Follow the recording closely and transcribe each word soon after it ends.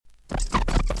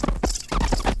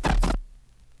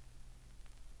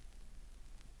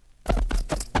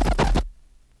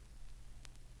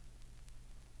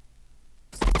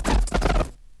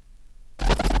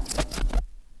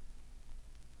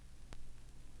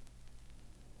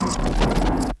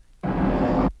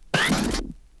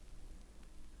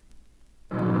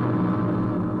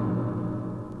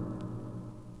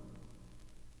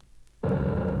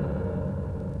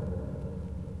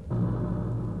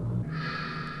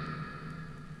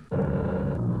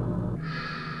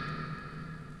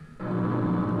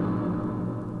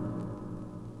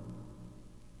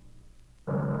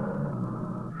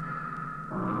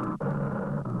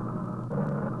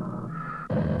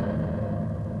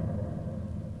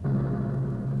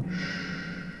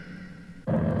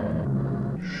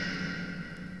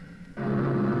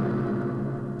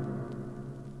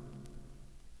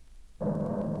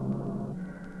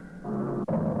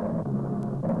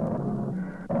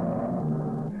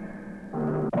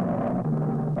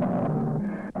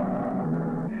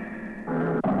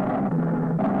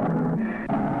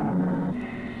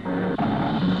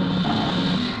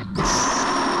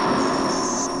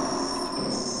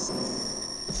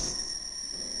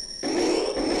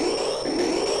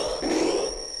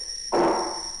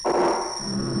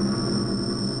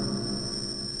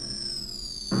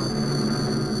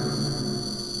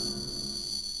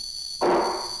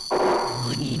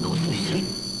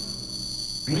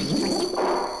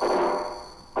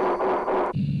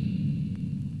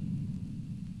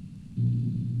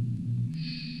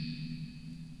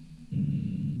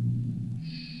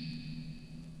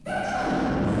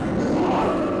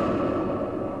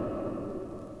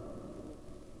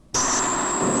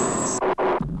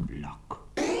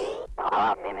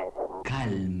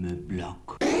calme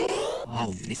bloc.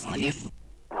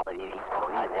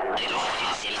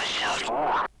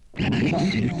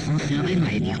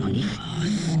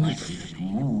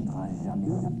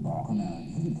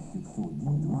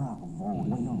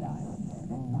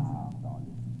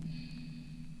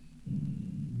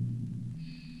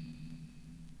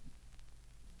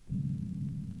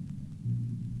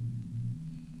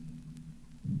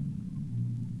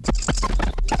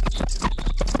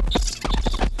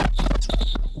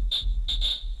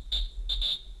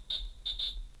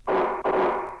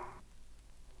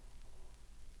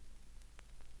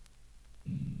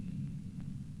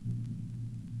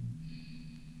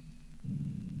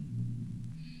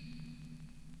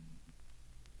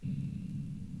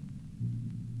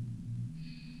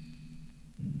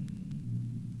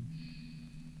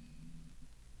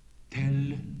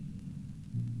 Tel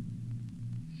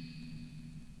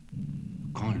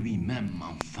qu'en lui-même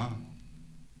enfin,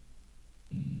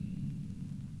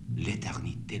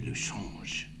 l'éternité le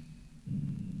change.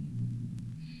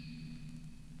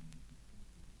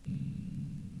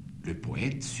 Le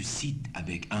poète suscite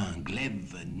avec un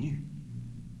glaive nu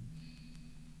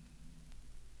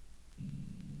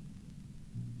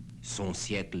son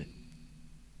siècle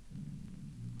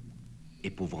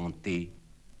épouvanté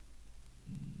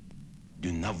de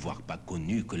n'avoir pas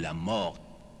connu que la mort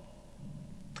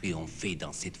triomphait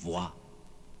dans cette voie.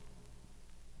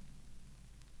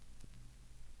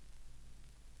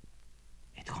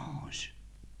 Étrange.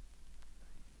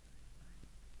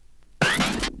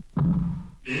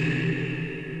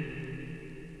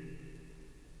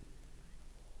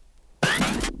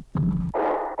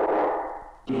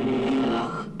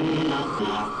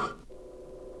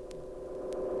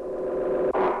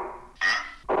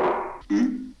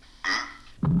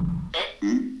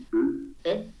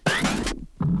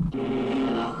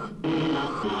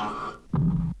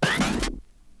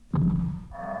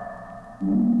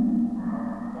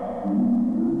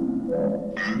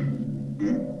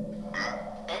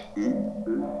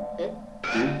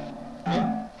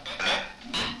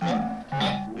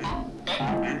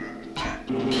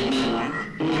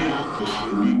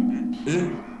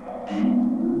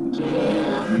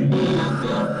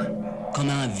 Comme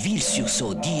un vil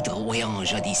sursaut d'hydre voyant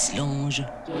jadis l'ange,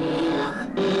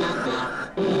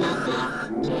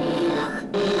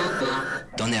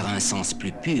 donnèrent un sens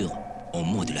plus pur aux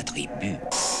mots de la tribu.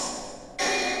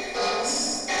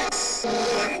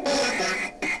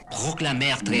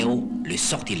 Proclamèrent très haut le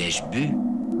sortilège bu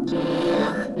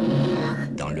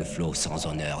dans le flot sans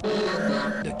honneur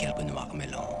de quelques noirs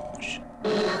mélanges.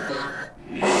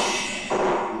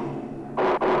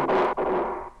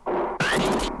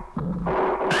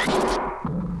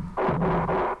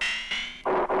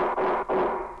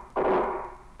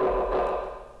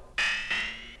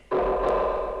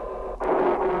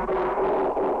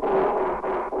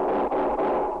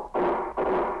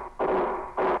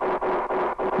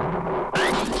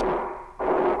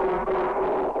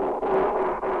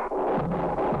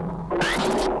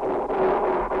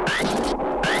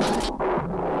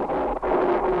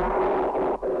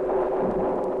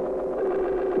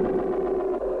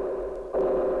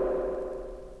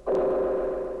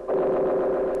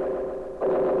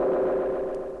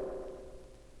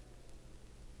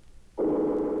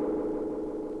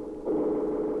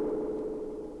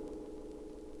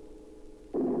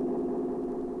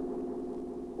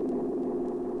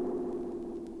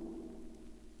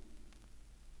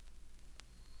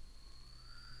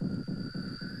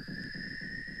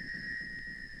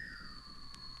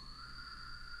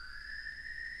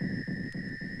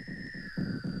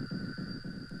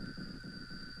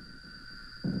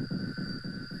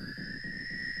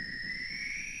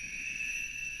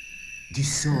 Du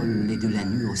sol et de la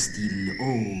nuit hostile,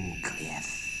 ô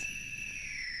grief.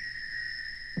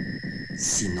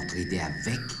 Si notre idée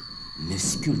avec ne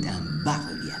sculpte un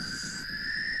bas-relief,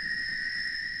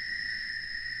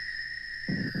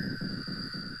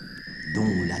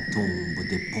 dont la tombe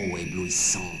de peau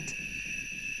éblouissante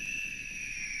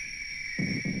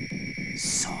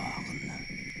s'orne.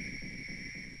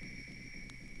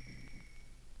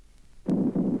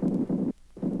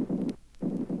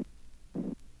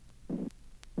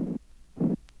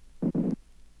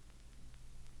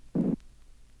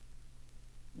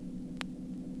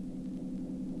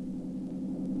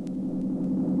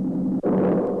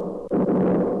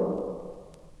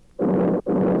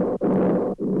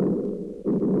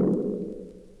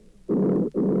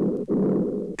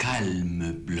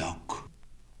 Calme bloc,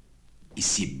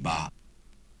 ici-bas,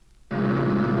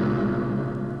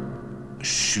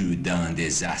 chute d'un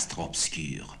désastre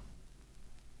obscur.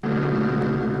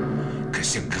 Que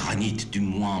ce granit du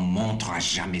moins montre à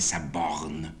jamais sa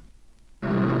borne.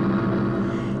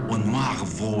 Au noir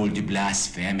vol du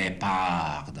blasphème et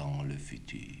part dans le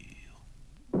futur.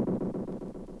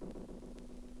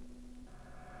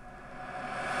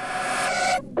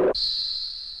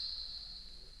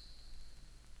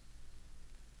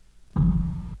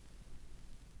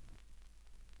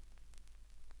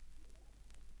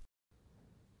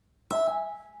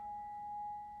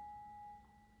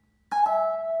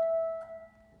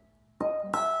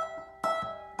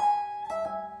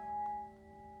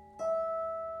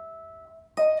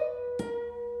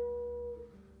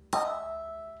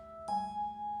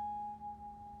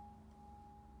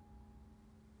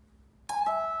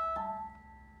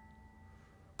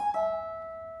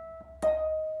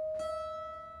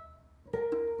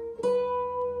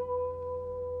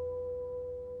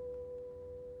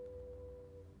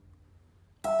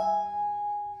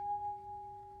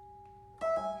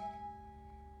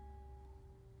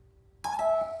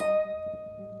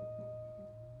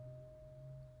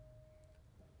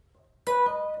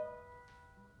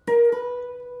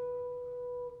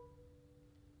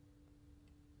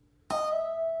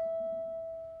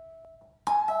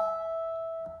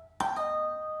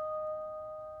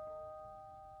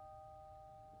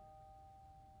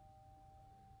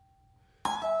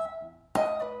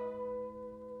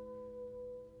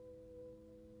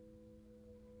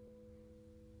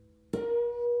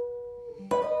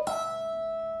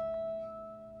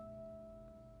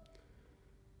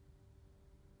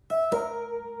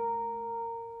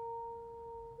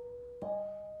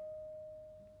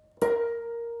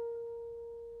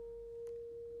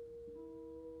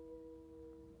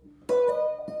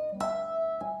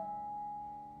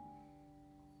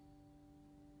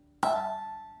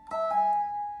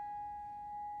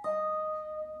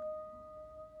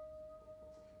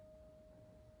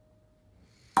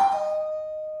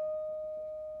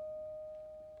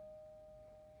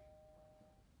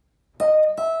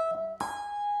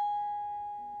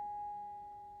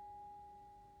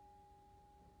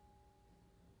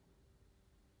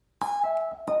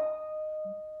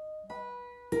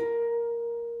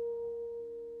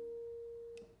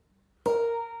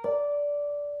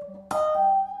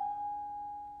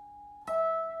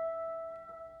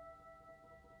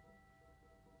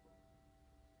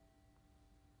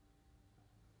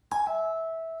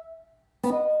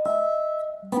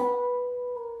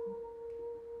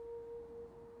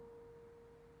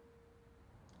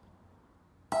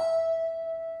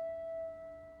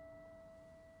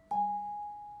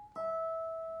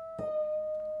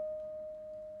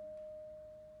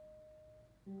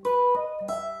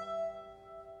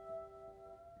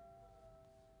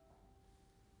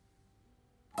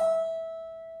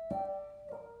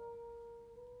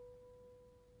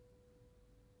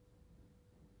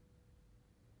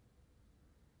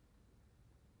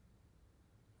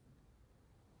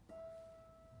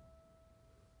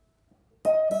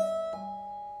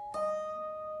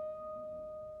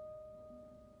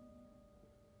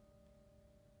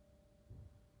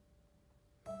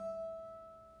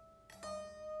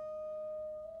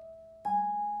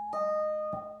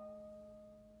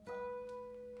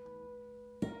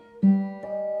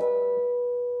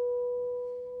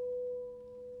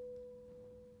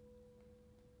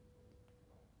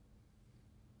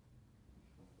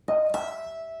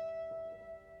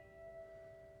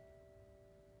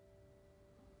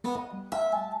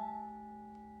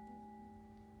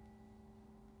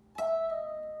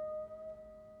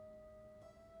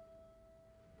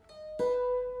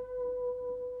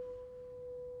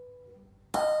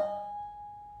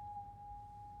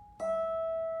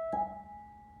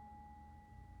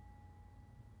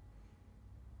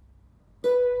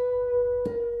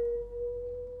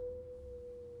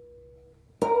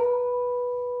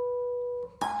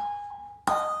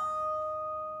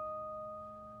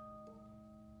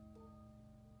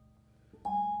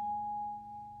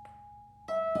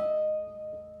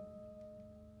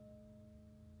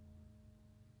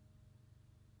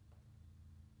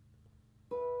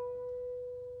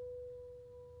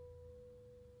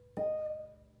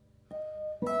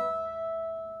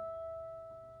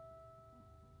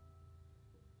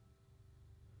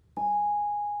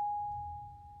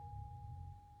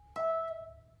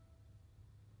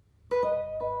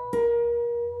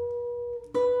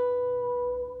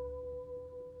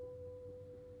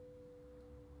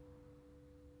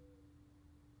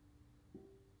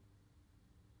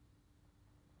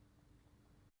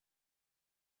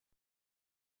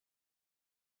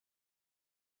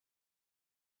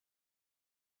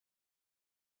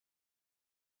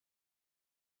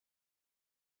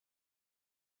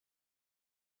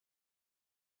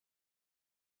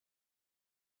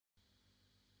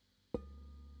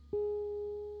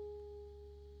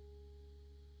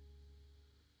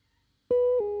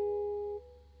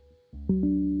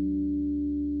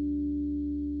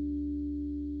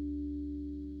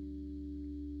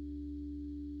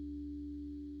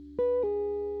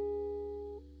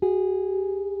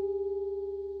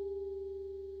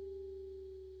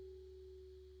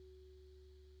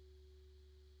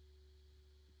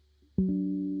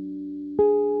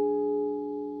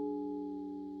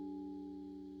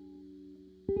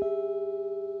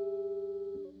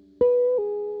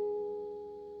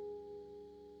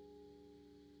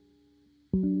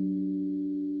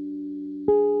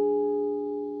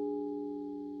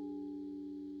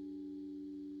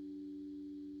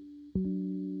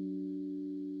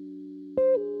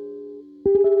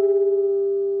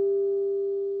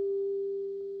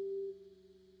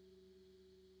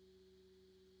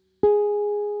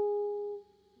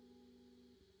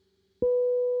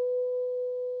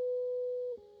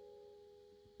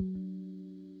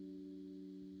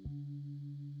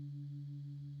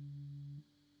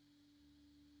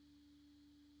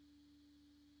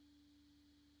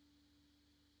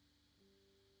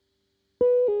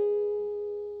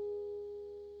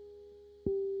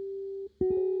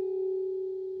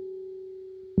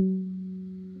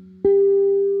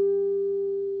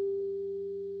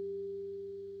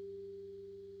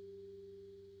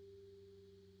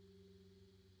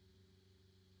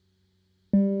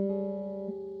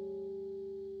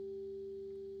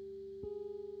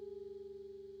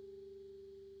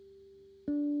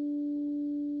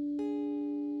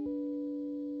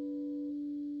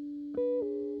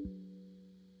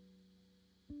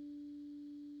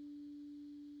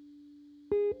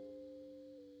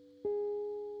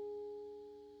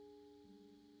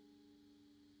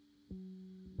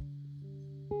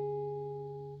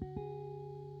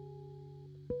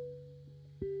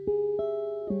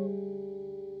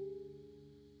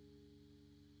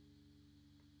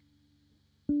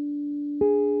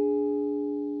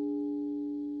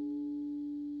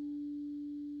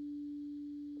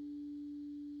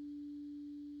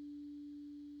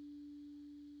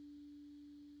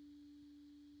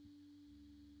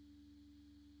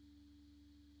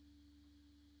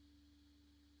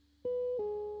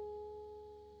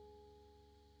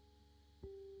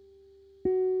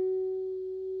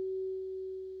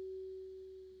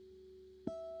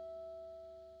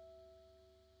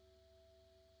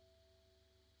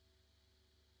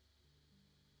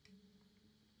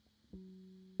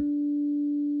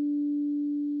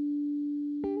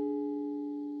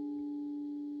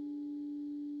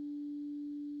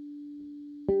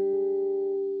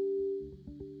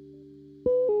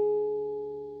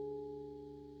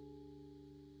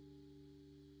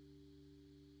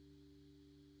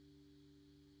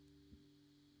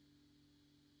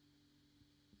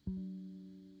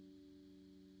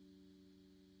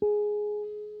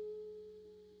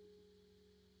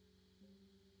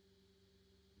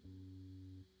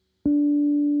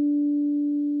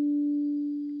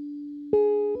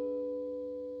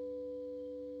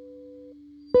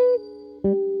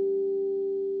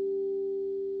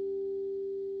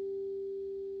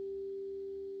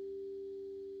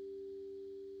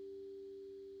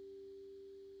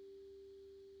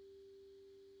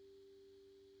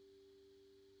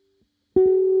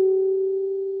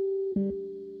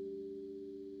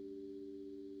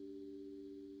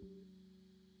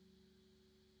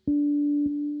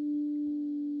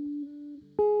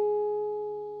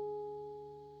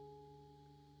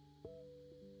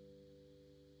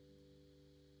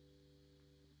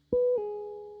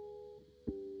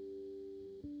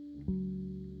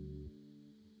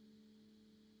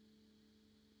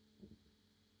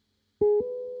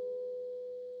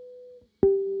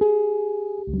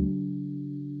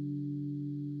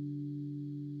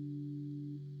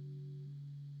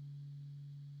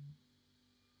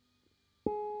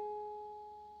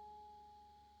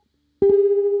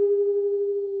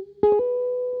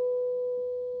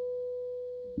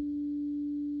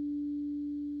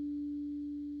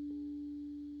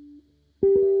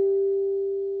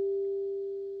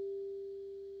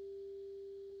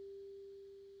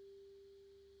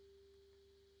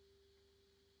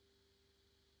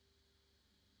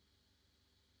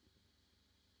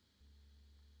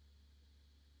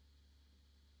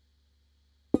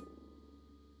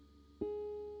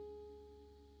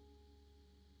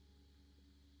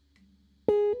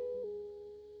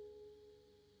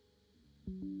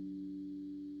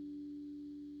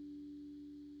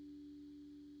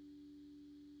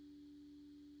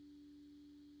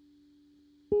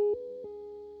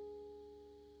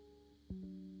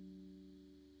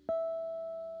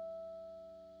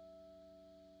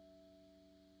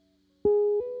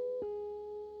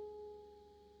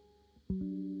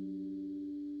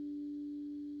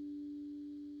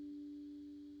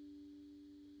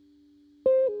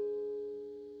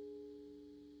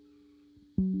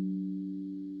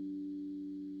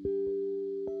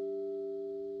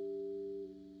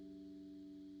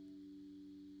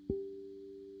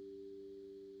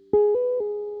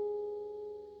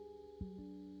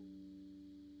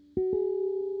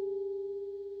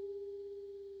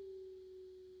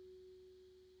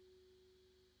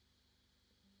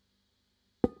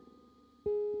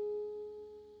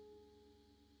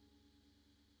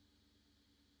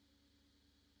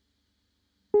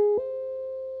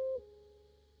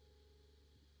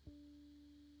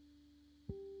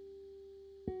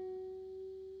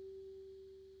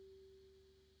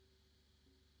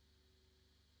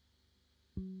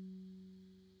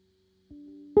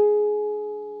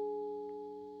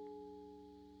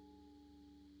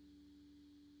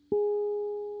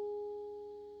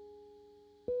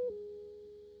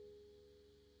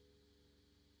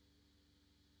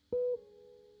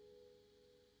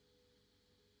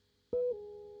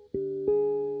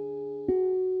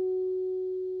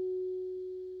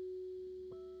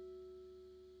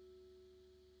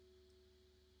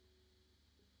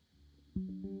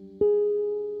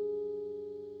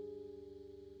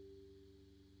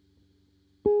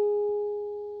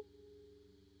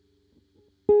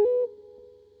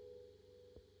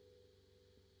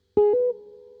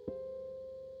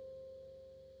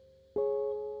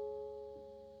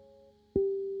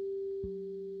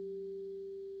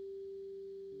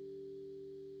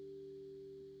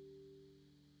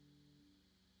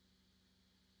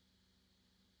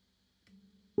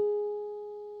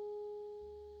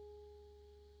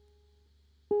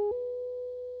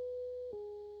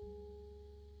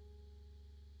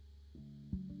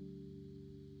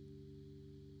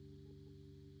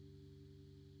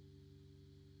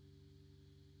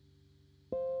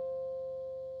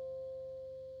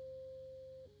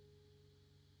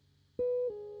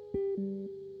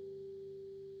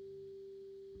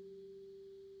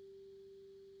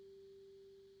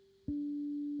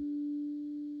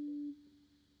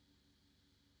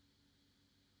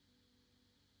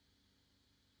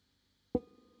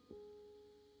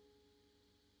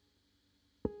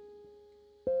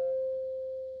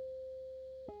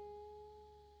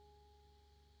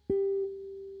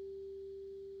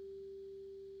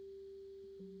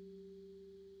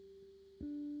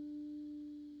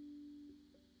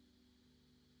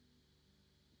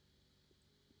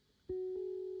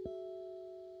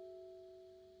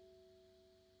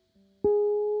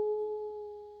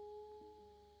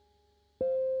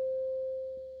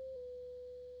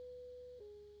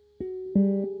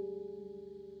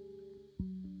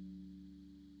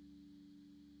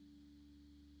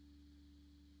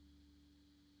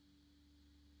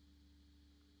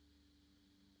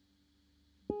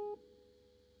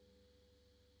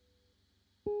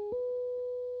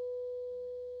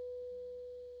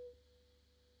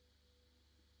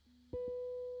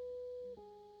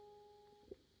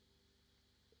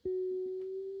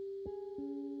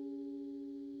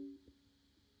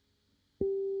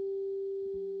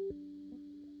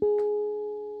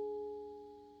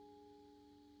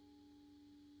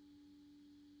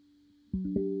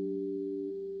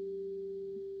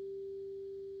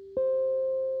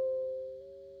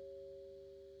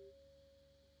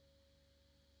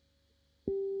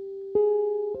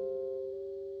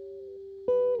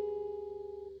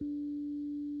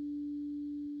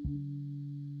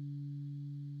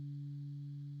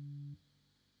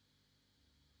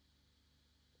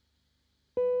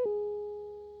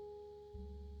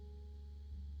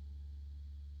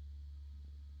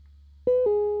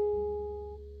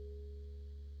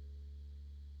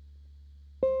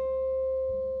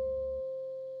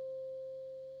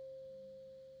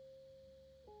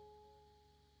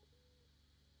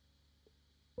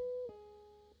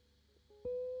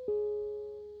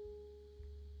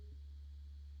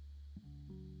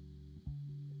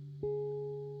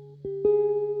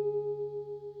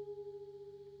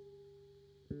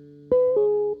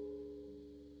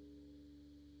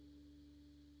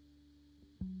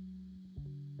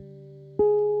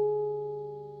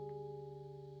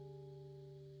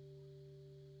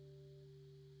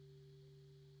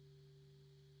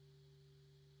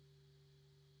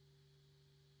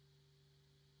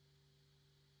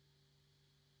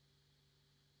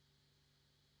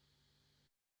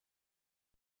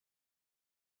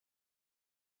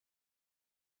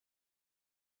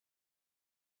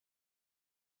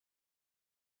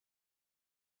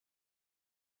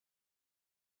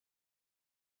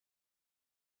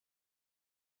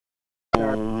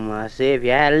 I say if you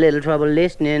had a little trouble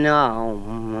listening,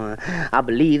 I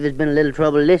believe there's been a little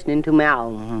trouble listening to me.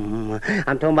 I'm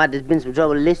talking about there's been some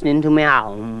trouble listening to me.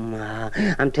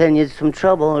 I'm telling you there's some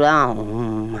trouble.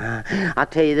 I'll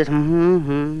tell you this.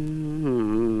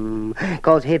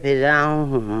 Cause hippies,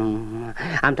 I'm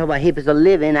talking about hippies are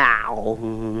living out.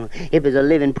 Hippies are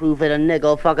living proof that a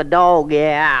nigga fuck a dog,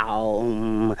 yeah.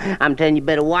 I'm telling you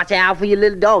better watch out for your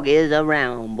little doggies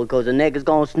around, because a nigga's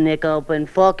gonna sneak up and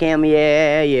fuck him,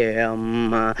 yeah. Your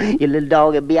little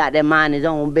dog will be out there minding his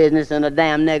own business, and a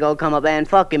damn nigga will come up and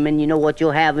fuck him, and you know what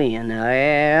you'll have in.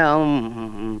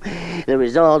 The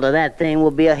result of that thing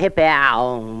will be a hippie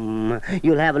out.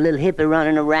 You'll have a little hippie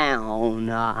running around.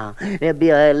 There'll be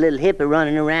a little hippie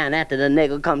running around after the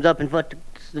nigga comes up and fucks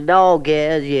the dog,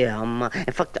 yeah, and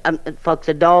fucks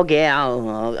the dog, yeah,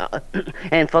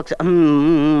 and fucks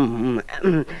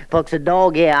the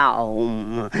dog, yeah.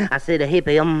 I said the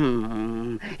hippie's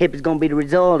gonna be the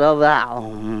result of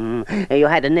and you'll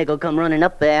have the nigga come running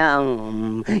up there.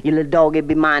 Your little dog will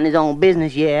be minding his own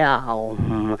business, yeah.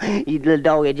 Your little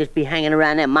dog will just be hanging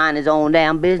around there minding his own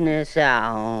damn business.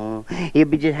 He'll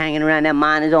be just hanging around there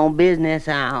minding his own business,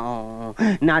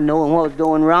 not knowing what's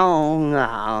going wrong.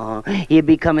 He'll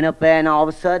be coming up there and all of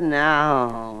a sudden,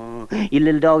 your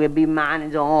little dog will be minding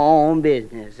his own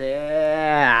business.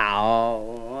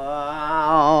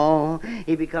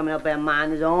 He'll be coming up there and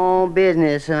minding his own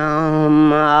business.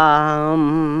 And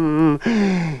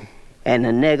the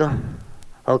nigga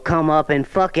will come up and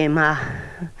fuck him,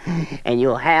 and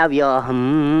you'll have your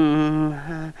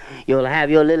little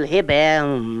hippie,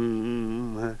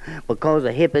 because the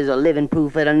hippies are living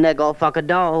proof that a nigga will fuck a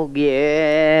dog,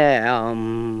 yeah.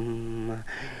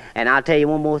 And I'll tell you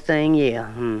one more thing, yeah.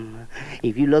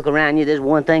 If you look around you, there's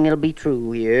one thing that'll be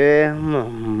true, yeah.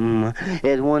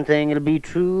 There's one thing that'll be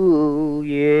true,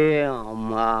 yeah.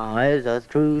 There's a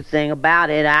true thing about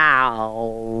it,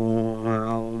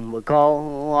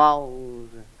 because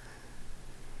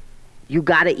you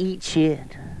gotta eat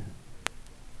shit.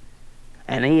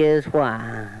 And here's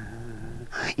why.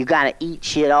 You gotta eat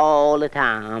shit all the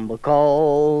time,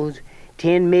 because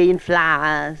 10 million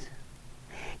flies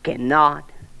cannot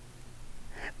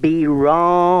be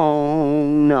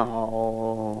wrong,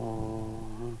 no.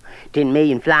 10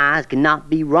 million flies cannot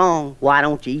be wrong. Why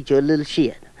don't you eat your little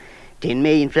shit? 10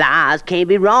 million flies can't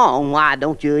be wrong. Why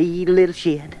don't you eat a little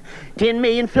shit? 10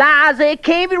 million flies, they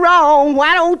can't be wrong.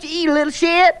 Why don't you eat a little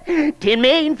shit? 10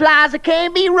 million flies, they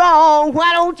can't be wrong.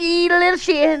 Why don't you eat a little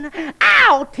shit?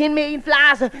 Ow! 10 million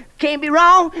flies, can't be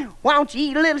wrong. Why don't you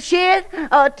eat a little shit?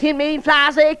 10 million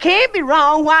flies, they can't be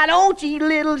wrong. Why don't you eat a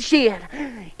little shit?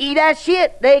 Eat that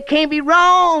shit, they can't be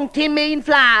wrong. 10 million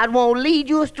flies won't lead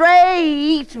you astray.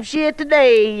 Eat some shit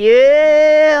today,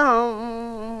 yeah.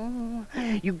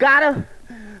 You gotta,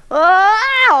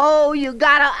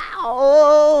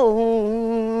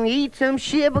 eat some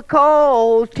shit,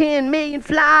 because 10 million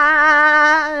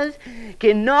flies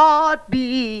cannot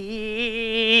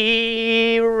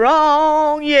be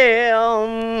wrong,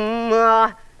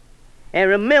 yeah. And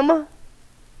remember,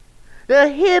 the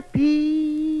hippie.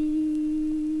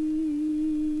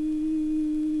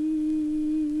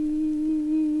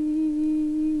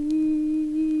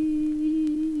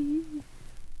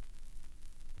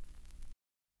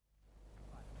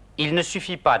 Il ne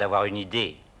suffit pas d'avoir une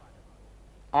idée.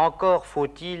 Encore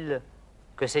faut-il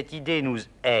que cette idée nous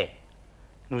hait,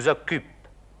 nous occupe,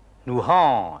 nous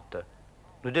hante,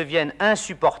 nous devienne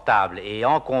insupportable et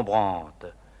encombrante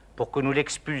pour que nous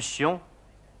l'expulsions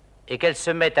et qu'elle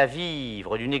se mette à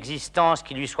vivre d'une existence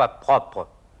qui lui soit propre.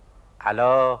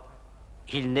 Alors,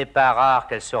 il n'est pas rare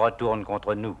qu'elle se retourne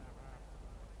contre nous.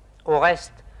 Au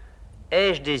reste,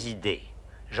 ai-je des idées?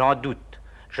 J'en doute,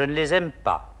 je ne les aime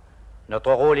pas.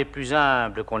 Notre rôle est plus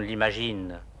humble qu'on ne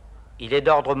l'imagine. Il est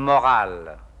d'ordre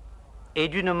moral, et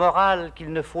d'une morale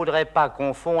qu'il ne faudrait pas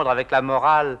confondre avec la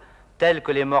morale telle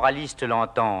que les moralistes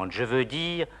l'entendent. Je veux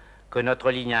dire que notre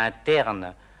ligne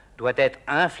interne doit être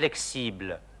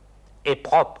inflexible et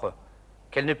propre,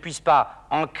 qu'elle ne puisse pas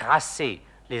encrasser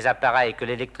les appareils que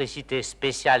l'électricité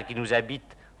spéciale qui nous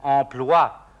habite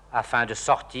emploie afin de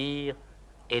sortir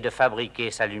et de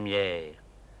fabriquer sa lumière.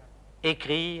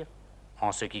 Écrire,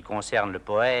 en ce qui concerne le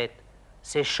poète,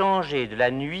 c'est changer de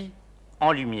la nuit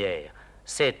en lumière.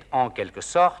 C'est, en quelque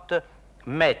sorte,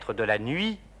 mettre de la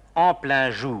nuit en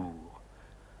plein jour.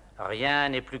 Rien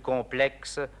n'est plus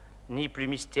complexe ni plus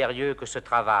mystérieux que ce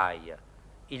travail.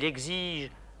 Il exige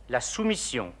la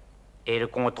soumission et le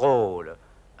contrôle,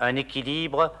 un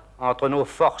équilibre entre nos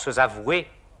forces avouées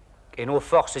et nos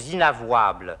forces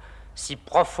inavouables, si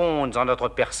profondes en notre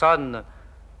personne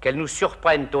qu'elles nous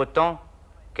surprennent autant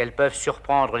qu'elles peuvent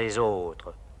surprendre les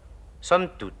autres. Somme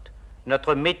toute,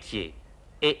 notre métier,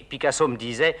 et Picasso me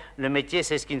disait, le métier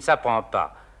c'est ce qui ne s'apprend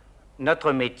pas.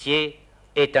 Notre métier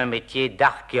est un métier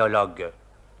d'archéologue,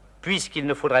 puisqu'il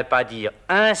ne faudrait pas dire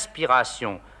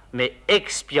inspiration, mais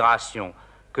expiration,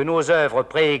 que nos œuvres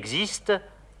préexistent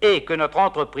et que notre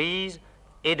entreprise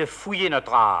est de fouiller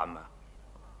notre âme.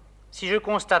 Si je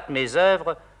constate mes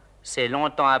œuvres, c'est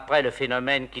longtemps après le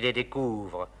phénomène qui les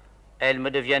découvre. Elles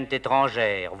me deviennent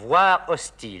étrangères, voire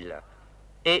hostiles,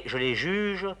 et je les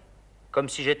juge comme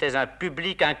si j'étais un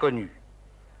public inconnu.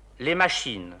 Les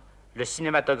machines, le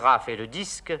cinématographe et le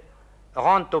disque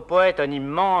rendent au poète un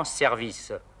immense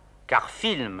service, car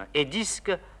film et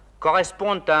disque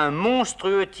correspondent à un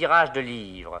monstrueux tirage de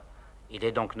livres. Il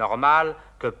est donc normal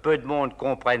que peu de monde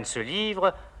comprenne ce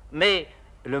livre, mais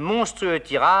le monstrueux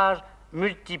tirage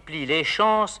multiplie les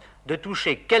chances de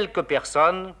toucher quelques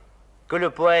personnes que le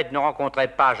poète ne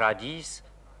rencontrait pas jadis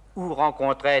ou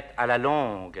rencontrait à la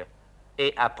longue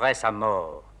et après sa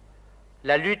mort.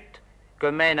 La lutte que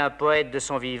mène un poète de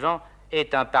son vivant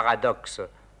est un paradoxe,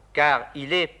 car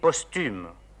il est posthume.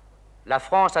 La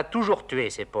France a toujours tué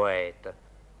ses poètes.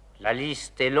 La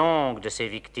liste est longue de ses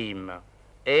victimes,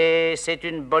 et c'est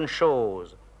une bonne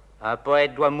chose. Un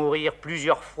poète doit mourir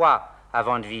plusieurs fois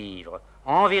avant de vivre.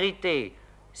 En vérité,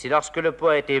 c'est lorsque le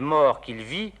poète est mort qu'il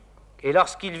vit, et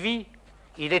lorsqu'il vit,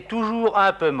 il est toujours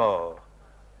un peu mort.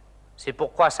 C'est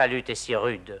pourquoi sa lutte est si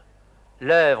rude.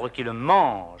 L'œuvre qui le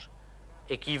mange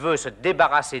et qui veut se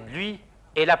débarrasser de lui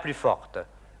est la plus forte.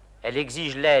 Elle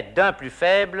exige l'aide d'un plus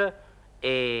faible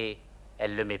et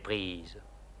elle le méprise.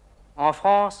 En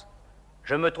France,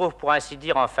 je me trouve pour ainsi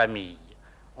dire en famille.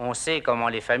 On sait comment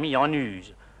les familles en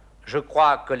usent. Je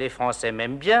crois que les Français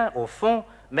m'aiment bien, au fond,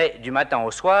 mais du matin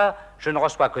au soir, je ne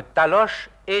reçois que taloches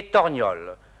et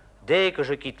torgnoles. Dès que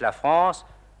je quitte la France,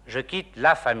 je quitte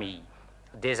la famille.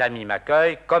 Des amis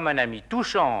m'accueillent comme un ami. Tout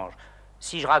change.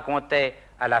 Si je racontais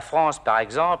à la France, par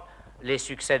exemple, les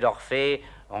succès d'Orphée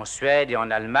en Suède et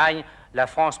en Allemagne, la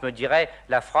France me dirait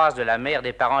la phrase de la mère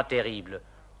des parents terribles.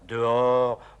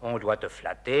 Dehors, on doit te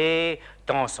flatter,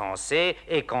 t'encenser,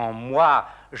 et quand moi,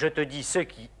 je te dis ce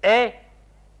qui est,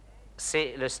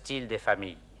 c'est le style des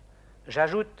familles.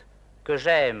 J'ajoute que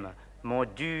j'aime mon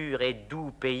dur et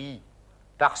doux pays,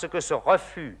 parce que ce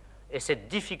refus et cette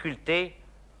difficulté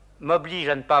m'obligent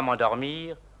à ne pas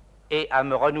m'endormir et à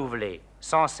me renouveler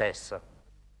sans cesse.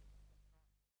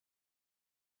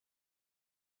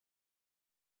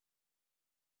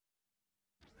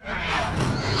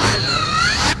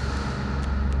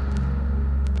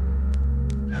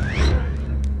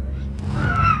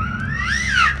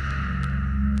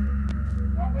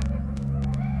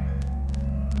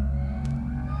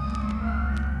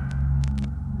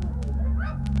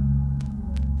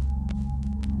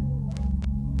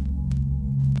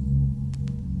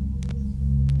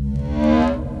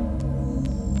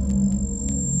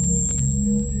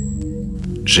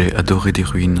 J'ai adoré des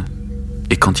ruines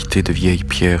et quantité de vieilles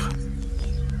pierres,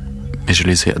 mais je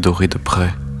les ai adorées de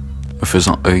près, me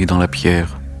faisant œil dans la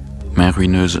pierre, main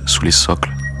ruineuse sous les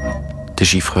socles,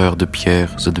 déchiffreur de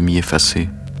pierres à demi effacées.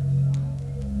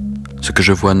 Ce que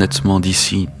je vois nettement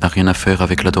d'ici n'a rien à faire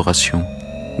avec l'adoration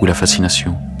ou la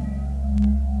fascination.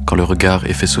 Quand le regard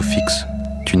est faisceau fixe,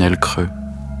 tunnel creux,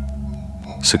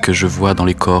 ce que je vois dans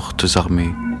les cohortes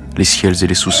armées, les ciels et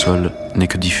les sous-sols n'est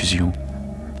que diffusion.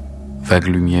 Vague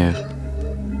lumière,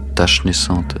 tache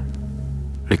naissante,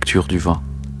 lecture du vent.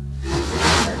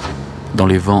 Dans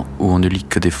les vents où on ne lit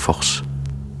que des forces,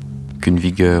 qu'une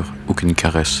vigueur ou qu'une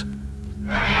caresse.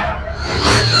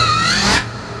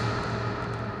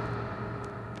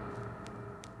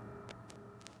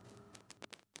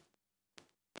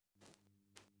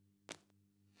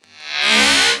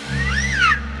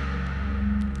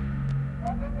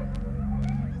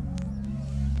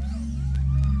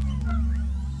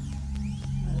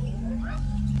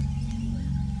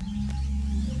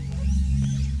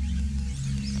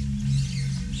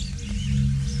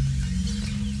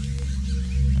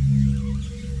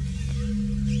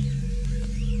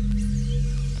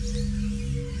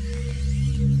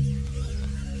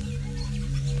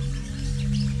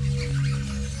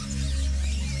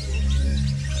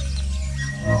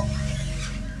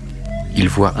 Il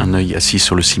voit un œil assis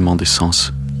sur le ciment des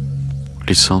sens.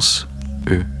 Les sens,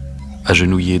 eux,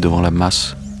 agenouillés devant la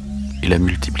masse, et la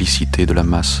multiplicité de la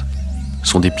masse,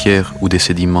 sont des pierres ou des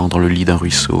sédiments dans le lit d'un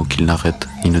ruisseau qu'il n'arrête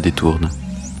ni ne détourne.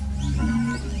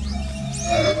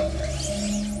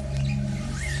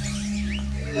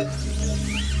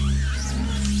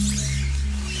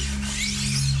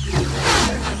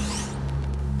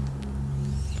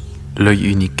 L'œil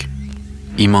unique,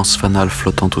 immense fanal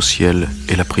flottant au ciel,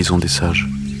 est la prison des sages.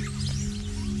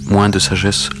 Moins de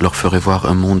sagesse leur ferait voir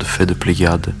un monde fait de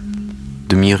pléiades,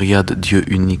 de myriades d'yeux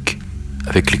uniques,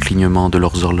 avec les clignements de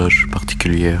leurs horloges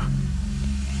particulières.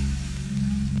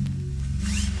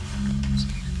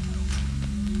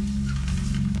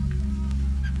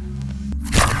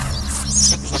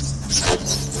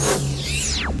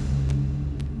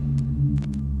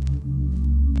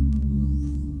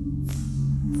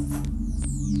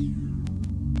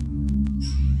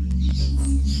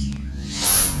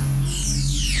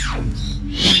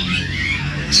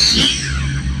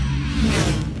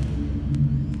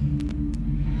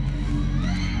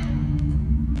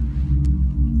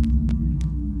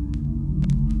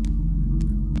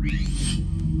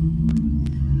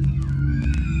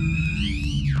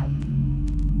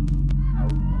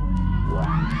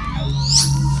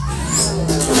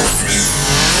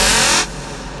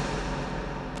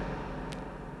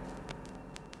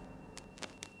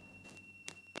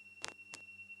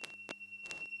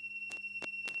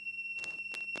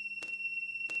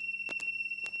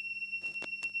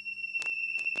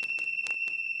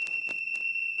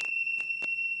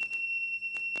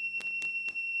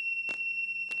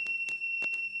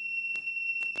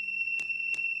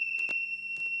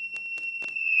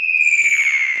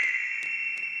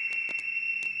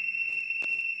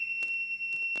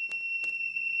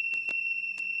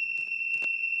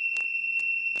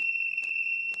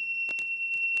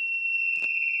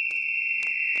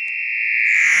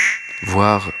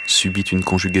 Voir subit une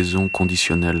conjugaison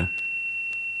conditionnelle.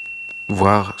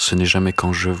 Voir, ce n'est jamais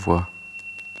quand je vois.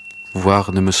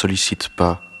 Voir ne me sollicite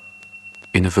pas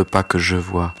et ne veut pas que je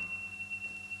vois.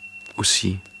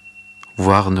 Aussi,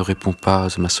 voir ne répond pas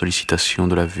à ma sollicitation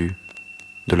de la vue,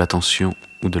 de l'attention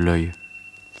ou de l'œil.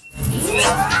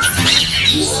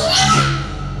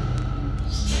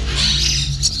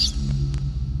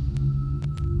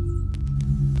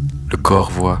 Le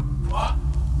corps voit.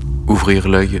 Ouvrir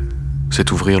l'œil,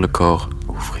 c'est ouvrir le corps.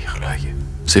 Ouvrir l'œil,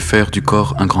 c'est faire du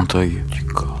corps un grand œil. Du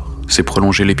corps, c'est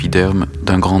prolonger l'épiderme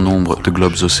d'un grand nombre de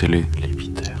globes ocellés.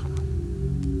 L'épiderme.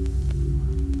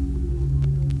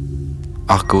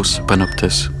 Argos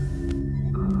panoptes.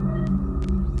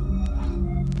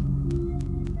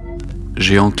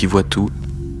 Géant qui voit tout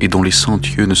et dont les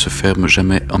 100 yeux ne se ferment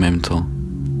jamais en même temps.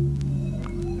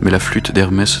 Mais la flûte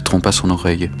d'Hermès trompa son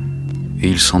oreille et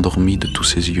il s'endormit de tous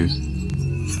ses yeux.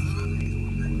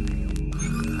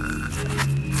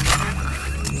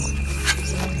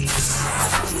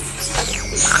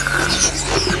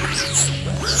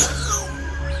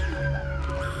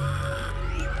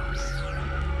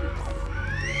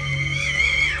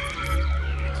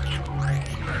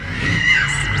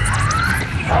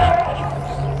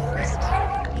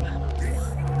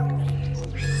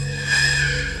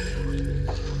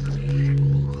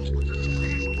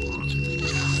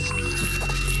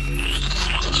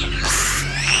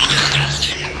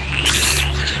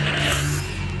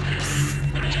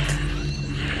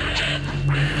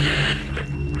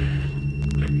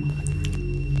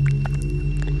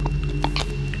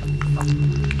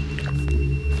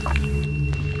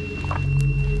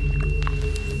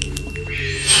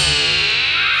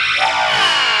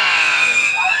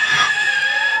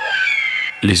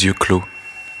 Les yeux clos,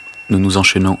 nous nous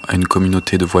enchaînons à une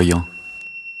communauté de voyants.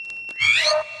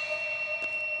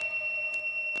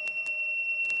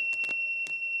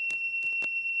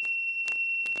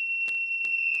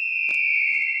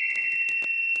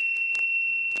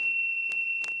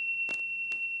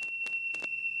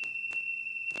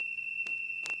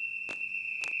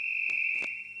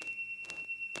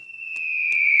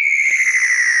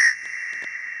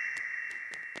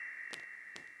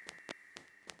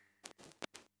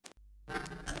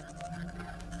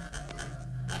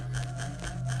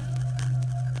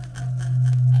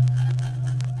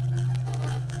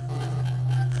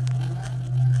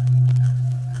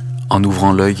 En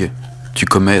ouvrant l'œil, tu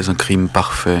commets un crime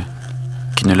parfait,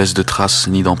 qui ne laisse de traces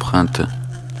ni d'empreintes,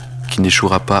 qui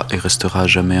n'échouera pas et restera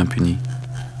jamais impuni.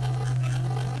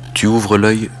 Tu ouvres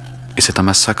l'œil et c'est un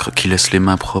massacre qui laisse les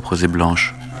mains propres et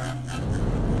blanches.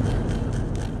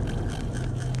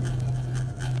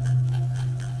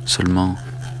 Seulement,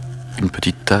 une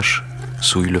petite tache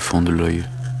souille le fond de l'œil.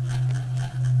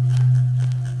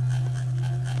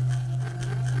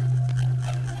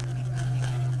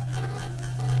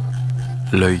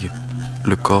 L'œil,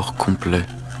 le corps complet.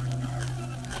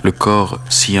 Le corps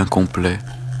si incomplet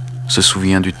se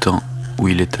souvient du temps où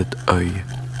il était œil.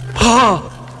 Ah!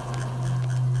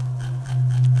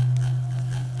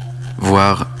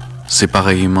 Voir, c'est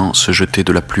pareillement se jeter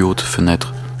de la plus haute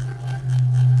fenêtre.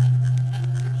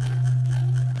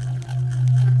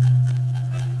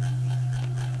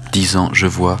 Disant je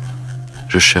vois,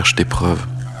 je cherche des preuves.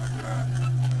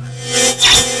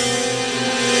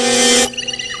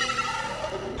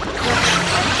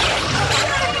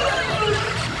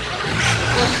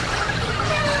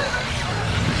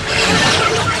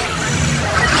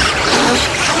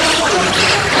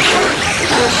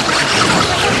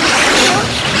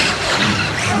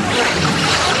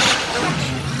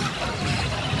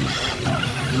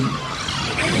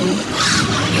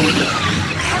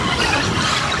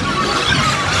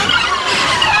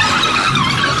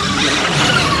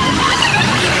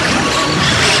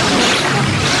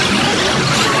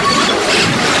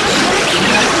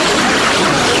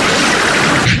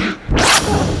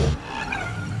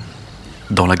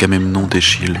 Dans l'Agamemnon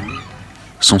d'Échille,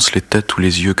 sont-ce les têtes ou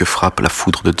les yeux que frappe la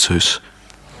foudre de Zeus?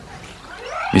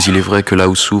 Mais il est vrai que là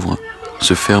où s'ouvrent,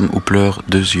 se ferment ou pleurent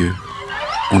deux yeux,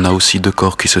 on a aussi deux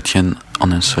corps qui se tiennent en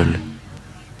un seul.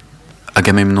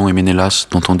 Agamemnon et Ménélas,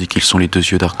 dont on dit qu'ils sont les deux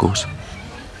yeux d'Argos.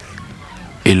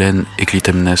 Hélène et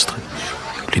Clytemnestre,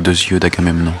 les deux yeux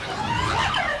d'Agamemnon.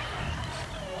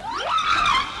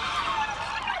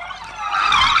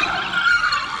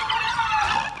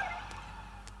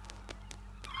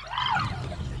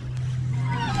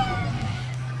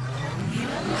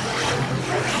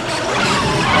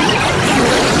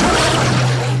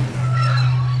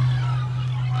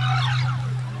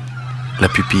 La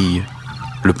pupille,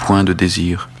 le point de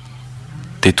désir,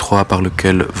 détroit par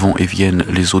lequel vont et viennent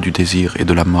les eaux du désir et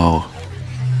de la mort.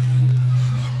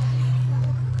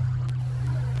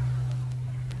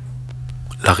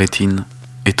 La rétine,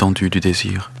 étendue du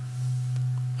désir,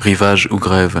 rivage ou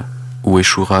grève, où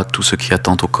échouera tout ce qui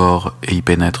attend au corps et y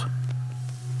pénètre.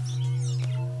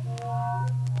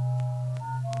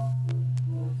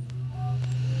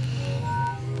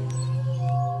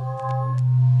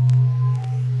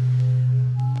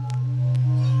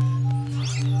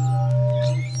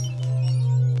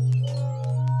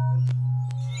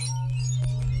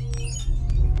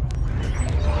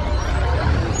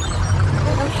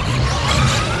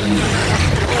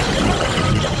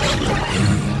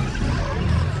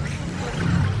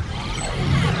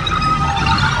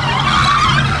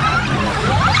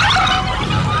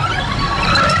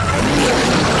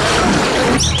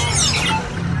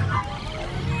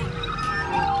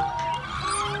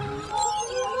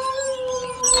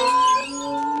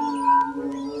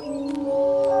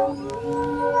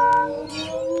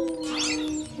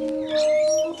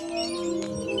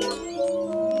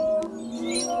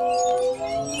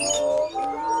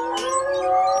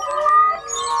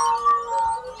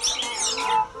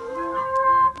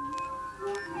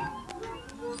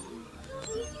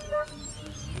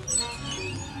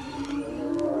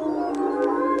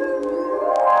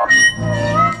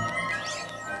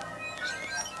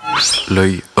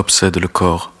 L'œil obsède le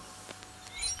corps.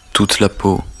 Toute la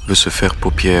peau veut se faire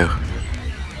paupière.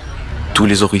 Tous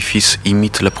les orifices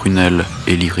imitent la prunelle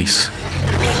et l'iris.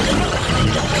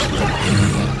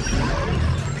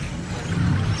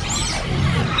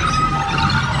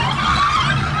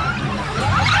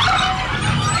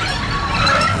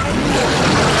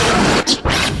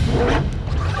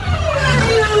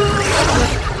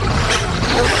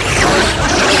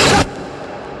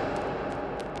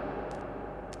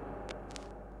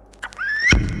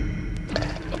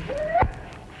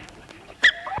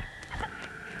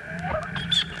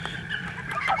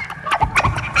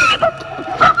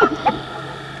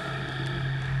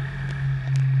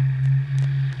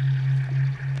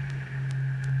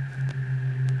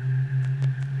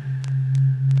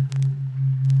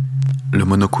 Le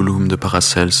monoculum de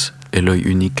Paracelse est l'œil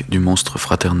unique du monstre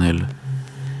fraternel,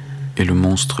 et le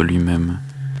monstre lui-même,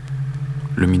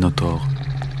 le Minotaure.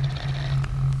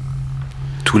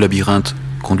 Tout labyrinthe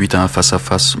conduit à un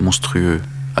face-à-face monstrueux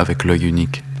avec l'œil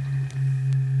unique.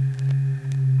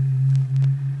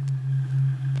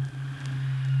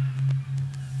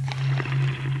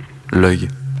 L'œil,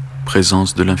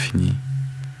 présence de l'infini,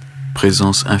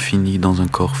 présence infinie dans un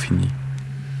corps fini.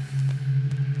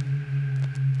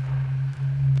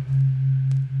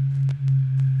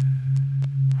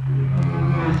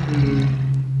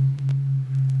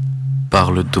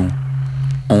 Par le don,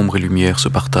 ombre et lumière se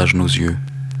partagent nos yeux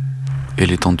et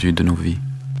l'étendue de nos vies.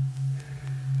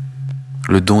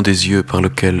 Le don des yeux par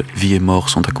lequel vie et mort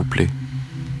sont accouplés.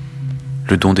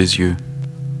 Le don des yeux,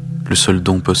 le seul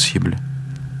don possible,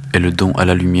 est le don à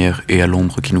la lumière et à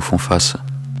l'ombre qui nous font face.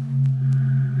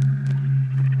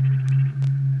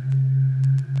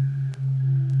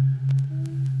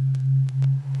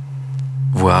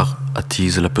 Voir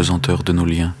attise la pesanteur de nos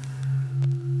liens.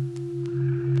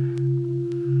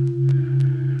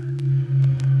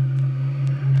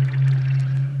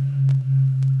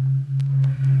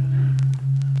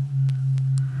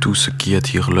 Tout ce qui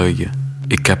attire l'œil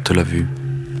et capte la vue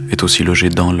est aussi logé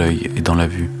dans l'œil et dans la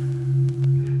vue.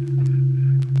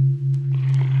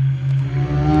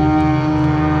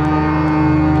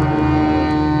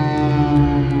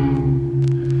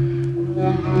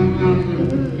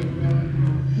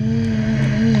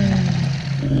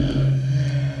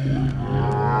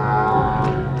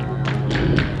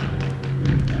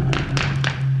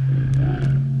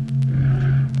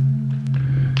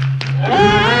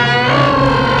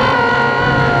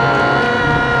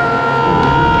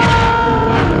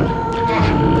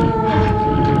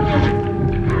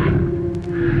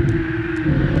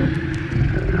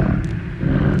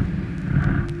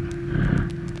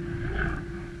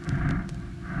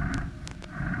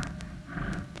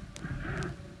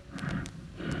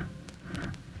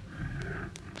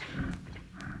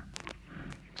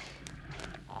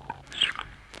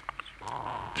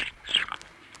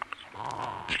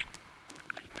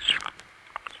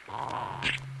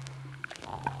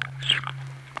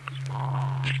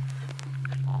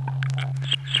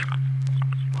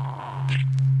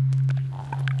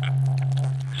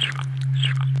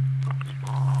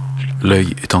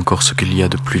 L'œil est encore ce qu'il y a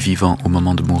de plus vivant au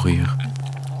moment de mourir.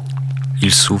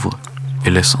 Il s'ouvre et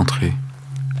laisse entrer,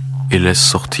 et laisse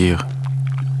sortir.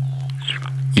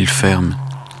 Il ferme,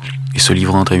 et se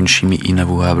livrant à une chimie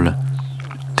inavouable,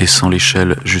 descend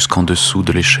l'échelle jusqu'en dessous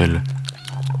de l'échelle.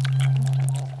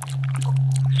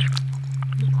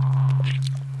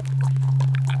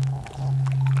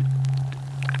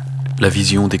 La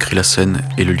vision décrit la scène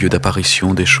et le lieu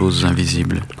d'apparition des choses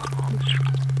invisibles.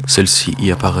 Celles-ci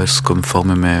y apparaissent comme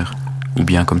forme mère ou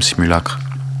bien comme simulacre.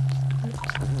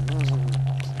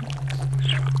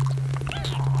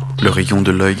 Le rayon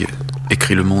de l'œil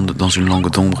écrit le monde dans une langue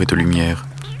d'ombre et de lumière,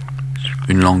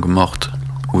 une langue morte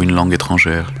ou une langue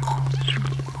étrangère.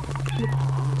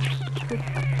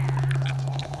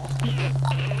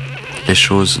 Les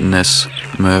choses naissent,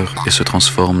 meurent et se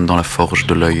transforment dans la forge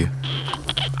de l'œil.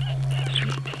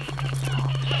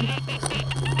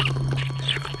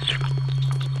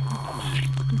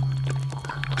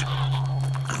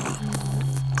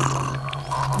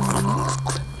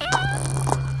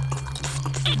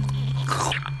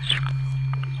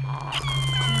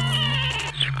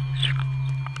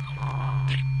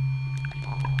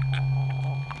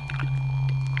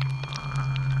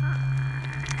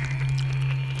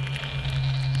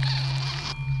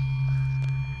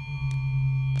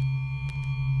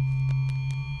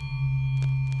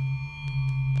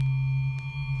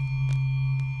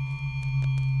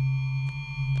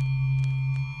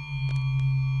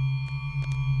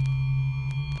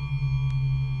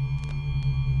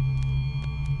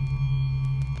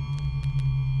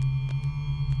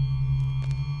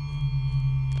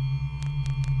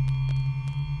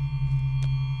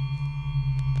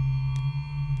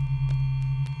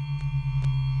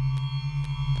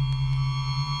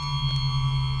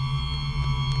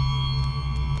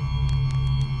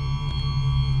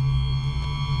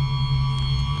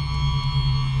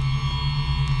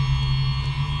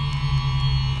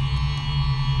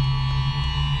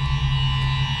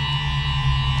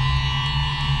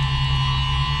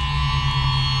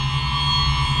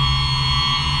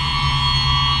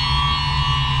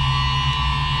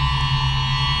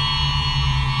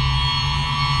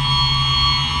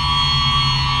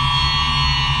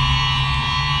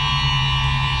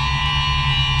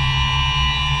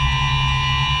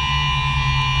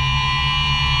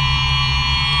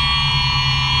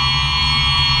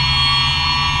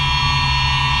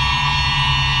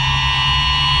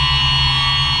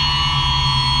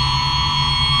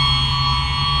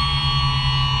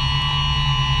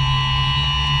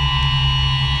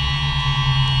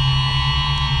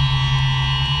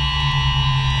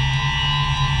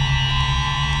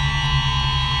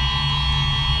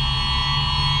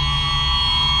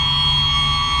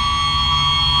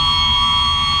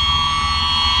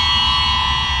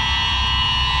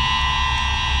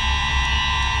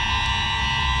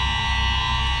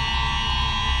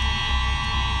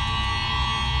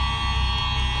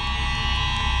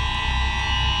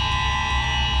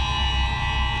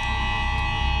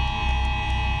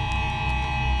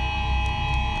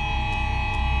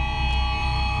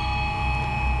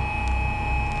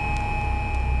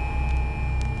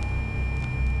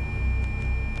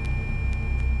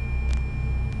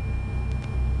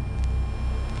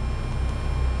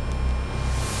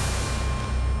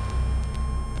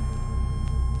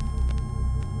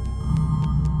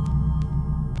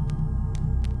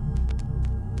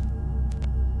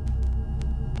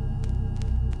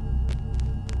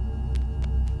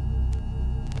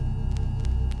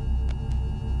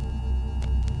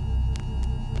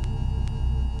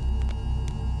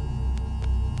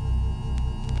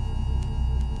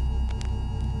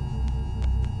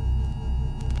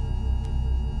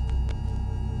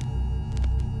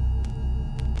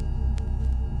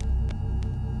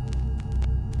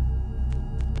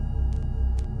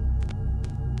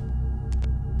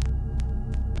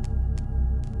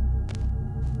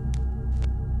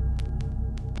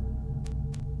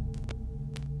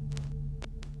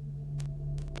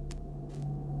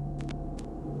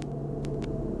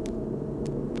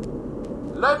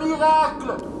 Le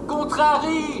miracle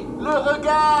contrarie le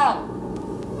regard.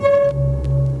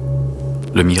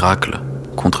 Le miracle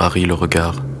contrarie le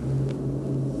regard.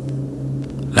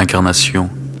 L'incarnation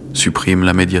supprime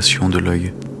la médiation de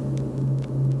l'œil.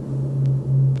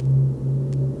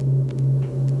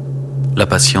 La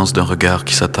patience d'un regard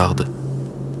qui s'attarde.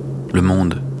 Le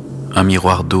monde, un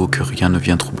miroir d'eau que rien ne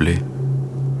vient troubler.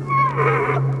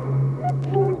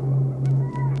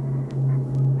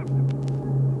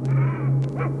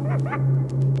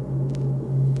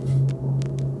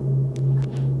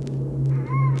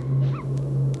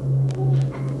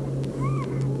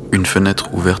 Une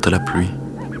fenêtre ouverte à la pluie.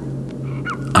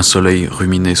 Un soleil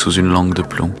ruminé sous une langue de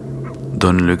plomb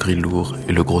donne le gris lourd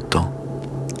et le gros temps.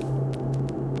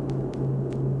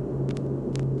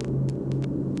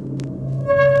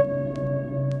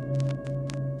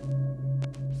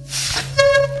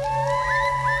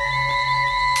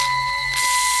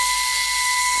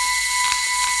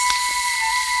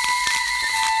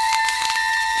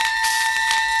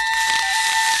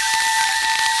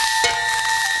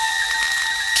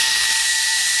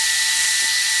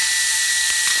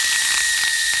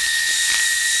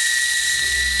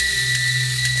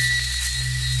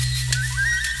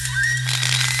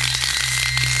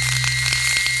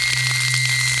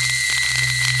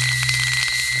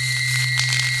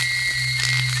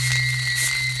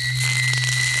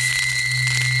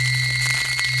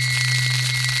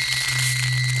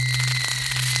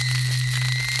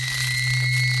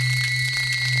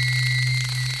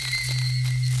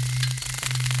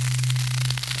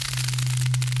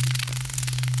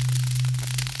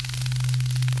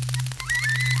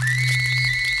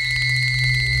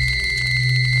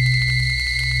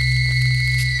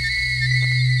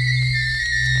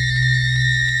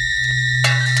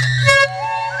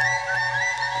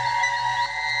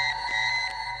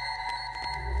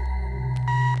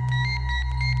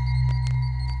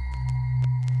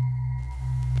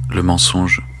 Le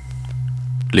mensonge,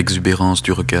 l'exubérance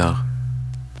du regard,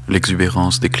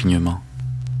 l'exubérance des clignements.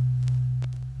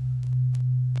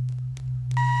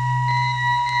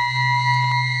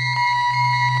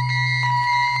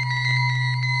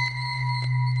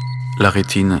 La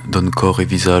rétine donne corps et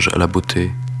visage à la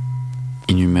beauté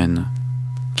inhumaine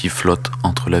qui flotte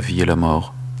entre la vie et la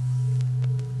mort.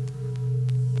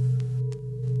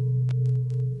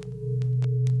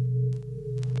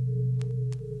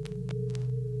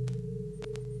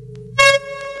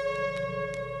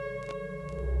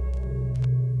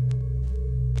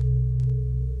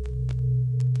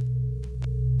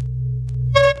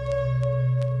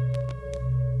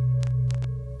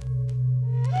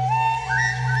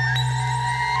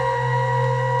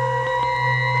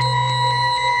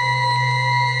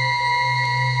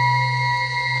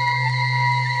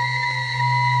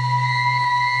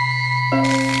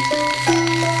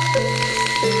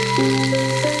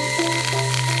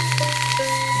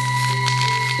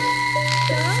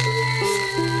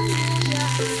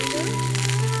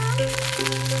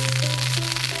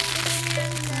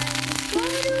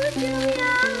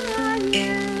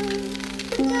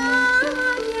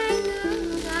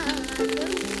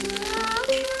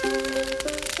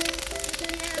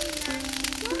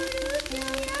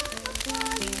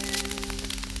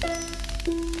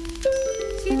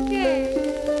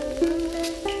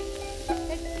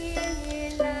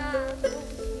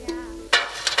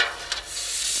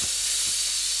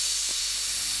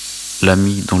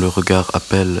 L'ami dont le regard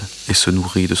appelle et se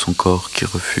nourrit de son corps qui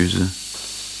refuse.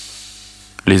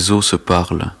 Les os se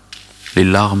parlent, les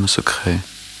larmes se créent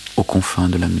aux confins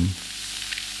de l'ami.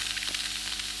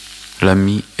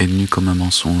 L'ami est nu comme un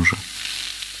mensonge.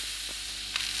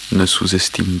 Ne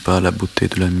sous-estime pas la beauté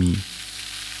de l'ami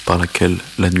par laquelle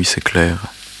la nuit s'éclaire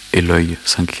et l'œil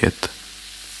s'inquiète.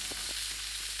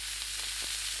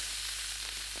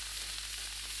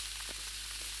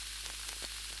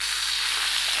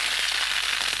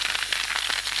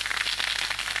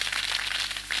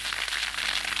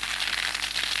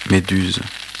 Méduse,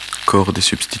 corps des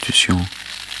substitutions.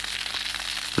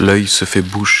 L'œil se fait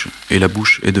bouche et la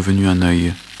bouche est devenue un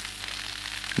œil.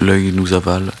 L'œil nous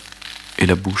avale et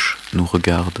la bouche nous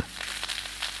regarde.